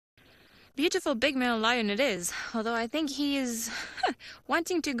Beautiful big male lion it is, although I think he is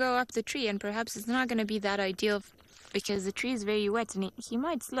wanting to go up the tree, and perhaps it's not going to be that ideal because the tree is very wet and he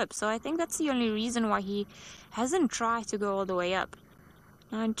might slip. So I think that's the only reason why he hasn't tried to go all the way up.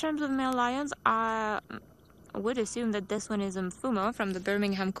 Now, in terms of male lions, I would assume that this one is Mfumo from the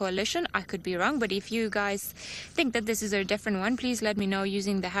Birmingham Coalition. I could be wrong, but if you guys think that this is a different one, please let me know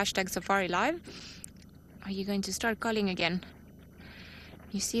using the hashtag SafariLive. Are you going to start calling again?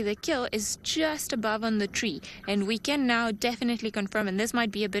 You see the kill is just above on the tree, and we can now definitely confirm, and this might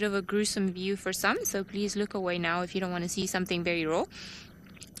be a bit of a gruesome view for some, so please look away now if you don't want to see something very raw.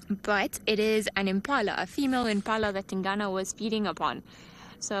 But it is an impala, a female impala that Tingana was feeding upon.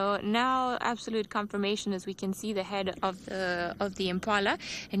 So now absolute confirmation as we can see the head of the impala,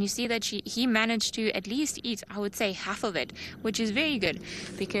 and you see that he managed to at least eat, I would say, half of it, which is very good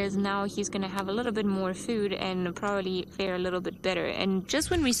because now he's going to have a little bit more food and probably fare a little bit better. And just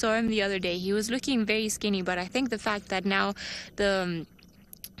when we saw him the other day, he was looking very skinny, but I think the fact that now the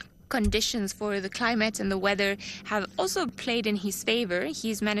conditions for the climate and the weather have also played in his favor,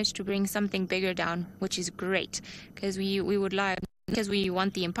 he's managed to bring something bigger down, which is great because we would like, because we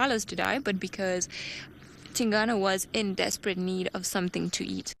want the impalas to die, but because Tingana was in desperate need of something to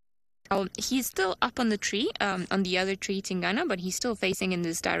eat. Now, he's still up on the tree, on the other tree, Tingana, but he's still facing in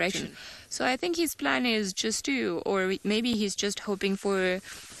this direction. So I think his plan is just to, or maybe he's just hoping for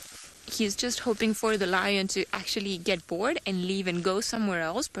the lion to actually get bored and leave and go somewhere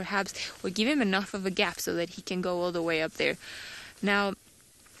else, perhaps, or give him enough of a gap so that he can go all the way up there. Now,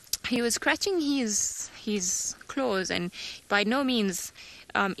 he was scratching his claws, and by no means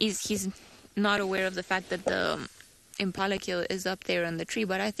he's not aware of the fact that the impala kill is up there on the tree,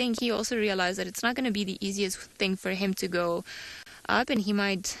 but I think he also realized that it's not going to be the easiest thing for him to go up, and he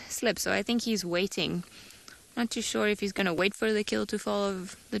might slip. So I think he's waiting. Not too sure if he's going to wait for the kill to fall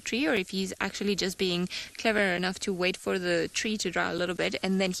off the tree or if he's actually just being clever enough to wait for the tree to dry a little bit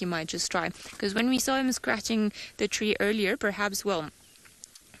and then he might just try. Because when we saw him scratching the tree earlier, perhaps, well,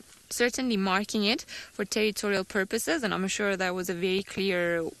 certainly marking it for territorial purposes, and I'm sure that was a very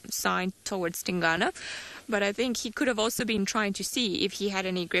clear sign towards Tingana, but I think he could have also been trying to see if he had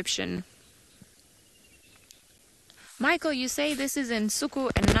any gription. Michael, you say this is in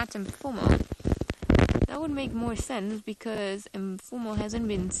Suku and not in Mfumo. That would make more sense because Mfumo hasn't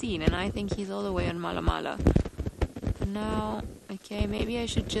been seen, and I think he's all the way on Malamala. Now, okay, maybe I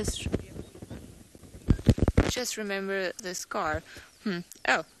should just remember the scar.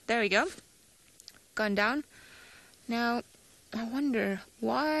 Oh, there we go. Gone down. Now, I wonder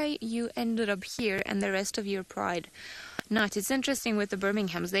why you ended up here and the rest of your pride not. It's interesting with the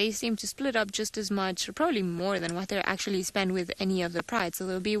Birminghams. They seem to split up just as much, or probably more than what they actually spend with any of the pride. So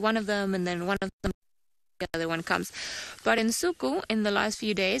there'll be one of them, and then one of them, the other one comes. But in Suku, in the last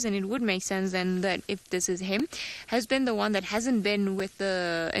few days, and it would make sense then that if this is him, has been the one that hasn't been with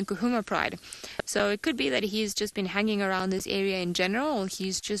the Nkuhuma pride. So it could be that he's just been hanging around this area in general.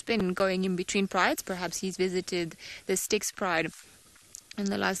 He's just been going in between prides. Perhaps he's visited the Styx pride in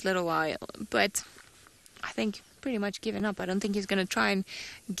the last little while. But I think pretty much given up. I don't think he's going to try and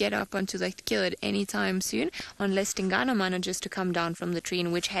get up onto the kill at any time soon, unless Tingana manages to come down from the tree,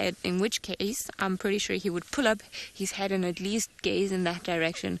 in which case I'm pretty sure he would pull up his head and at least gaze in that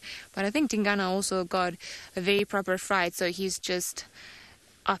direction. But I think Tingana also got a very proper fright, so he's just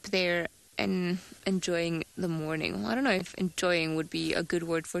up there and enjoying the morning. Well, I don't know if enjoying would be a good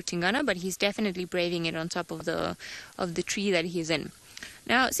word for Tingana, but he's definitely braving it on top of the tree that he's in.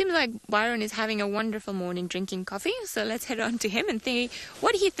 Now, it seems like Byron is having a wonderful morning drinking coffee, so let's head on to him and see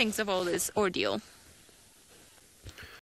what he thinks of all this ordeal.